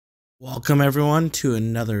Welcome everyone to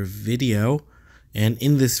another video, and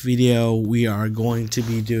in this video we are going to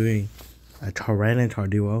be doing a Tyranitar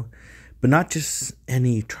Duo, but not just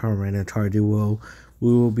any Tyranitar Duo.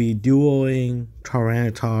 We will be duoing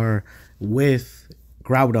Tyranitar with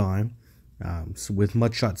Groudon, so with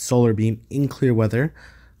Mudshot Solar Beam in clear weather.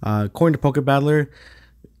 According to Poke Battler,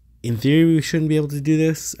 in theory we shouldn't be able to do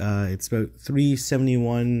this. It's about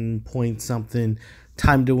 371 point something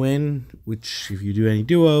time to win, which if you do any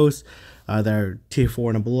duos that are tier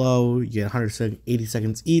 4 and below, you get 180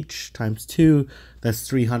 seconds each times 2. That's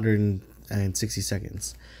 360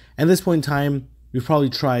 seconds. At this point in time, we've probably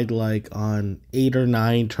tried like on 8 or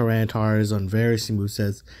 9 Tyranitars on various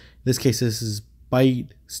movesets. In this case, this is Bite,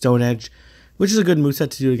 Stone Edge, which is a good moveset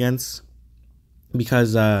to do against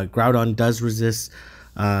because Groudon does resist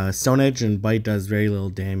Stone Edge and Bite does very little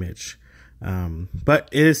damage. But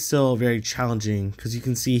it is still very challenging because you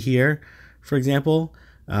can see here, for example,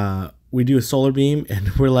 we do a Solar Beam and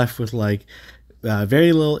we're left with like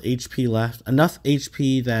very little HP left. Enough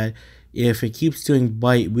HP that if it keeps doing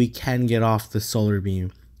Bite, we can get off the Solar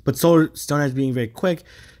Beam. But Stone Edge being very quick,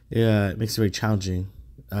 it makes it very challenging.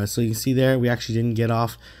 So you can see there, we actually didn't get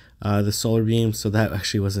off the Solar Beam, so that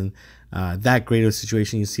actually wasn't that great of a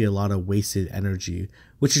situation. You see a lot of wasted energy,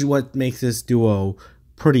 which is what makes this duo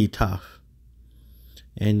pretty tough.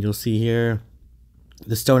 And you'll see here,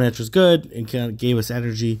 the Stone Edge was good and kind of gave us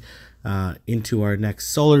energy into our next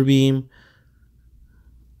Solar Beam.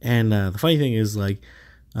 And the funny thing is, like,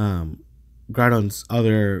 Groudon's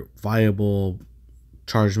other viable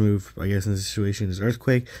charge move, I guess, in this situation is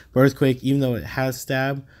Earthquake. But Earthquake, even though it has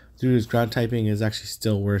Stab, through his ground typing, is actually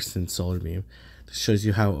still worse than Solar Beam. This shows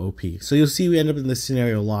you how OP. So you'll see we end up in this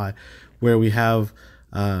scenario a lot where we have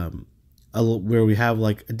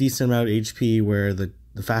like a decent amount of HP where the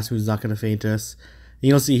fast move is not going to feint us. And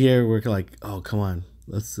you'll see here we're like, oh come on,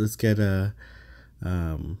 let's get a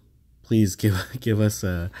please give us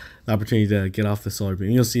the opportunity to get off the Solar Beam.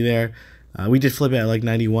 And you'll see there we did flip it at like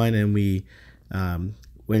 91 and we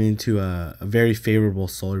went into a very favorable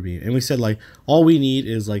Solar Beam. And we said like all we need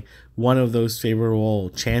is like one of those favorable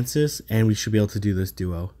chances and we should be able to do this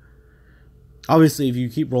duo. Obviously, if you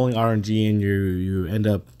keep rolling RNG and you end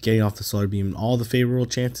up getting off the Solar Beam and all the favorable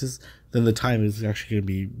chances, then the time is actually going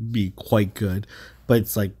to be quite good. But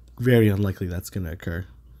it's like very unlikely that's going to occur.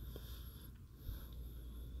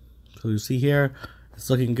 So you see here, it's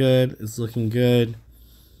looking good. It's looking good.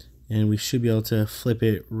 And we should be able to flip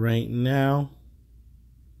it right now.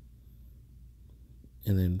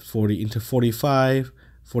 And then 40 into 45,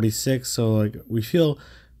 46. So like we feel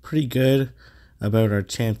pretty good about our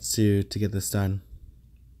chance to get this done.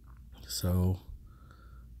 So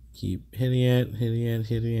keep hitting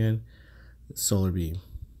it, Solar Beam.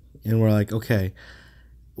 And we're like, okay,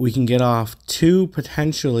 we can get off 2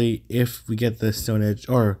 potentially if we get the Stone Edge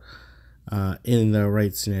or in the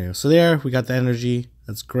right scenario. So there, we got the energy.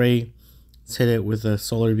 That's great. Let's hit it with a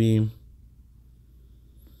Solar Beam.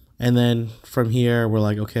 And then from here, we're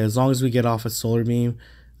like, okay, as long as we get off a Solar Beam,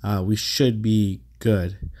 we should be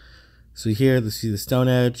good. So here, let's see the Stone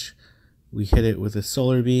Edge. We hit it with a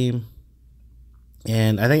Solar Beam.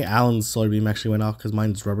 And I think Alan's Solar Beam actually went off because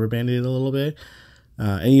mine's rubber banded a little bit.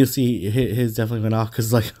 And you'll see his definitely went off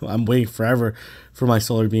because like I'm waiting forever for my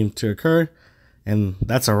Solar Beam to occur. And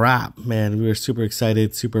that's a wrap, man. We were super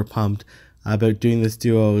excited, super pumped about doing this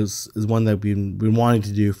duo. Is one that we've been wanting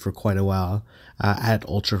to do for quite a while at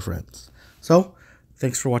Ultra Friends. So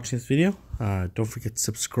thanks for watching this video. Don't forget to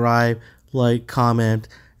subscribe, like, comment,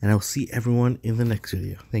 and I will see everyone in the next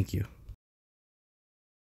video. Thank you.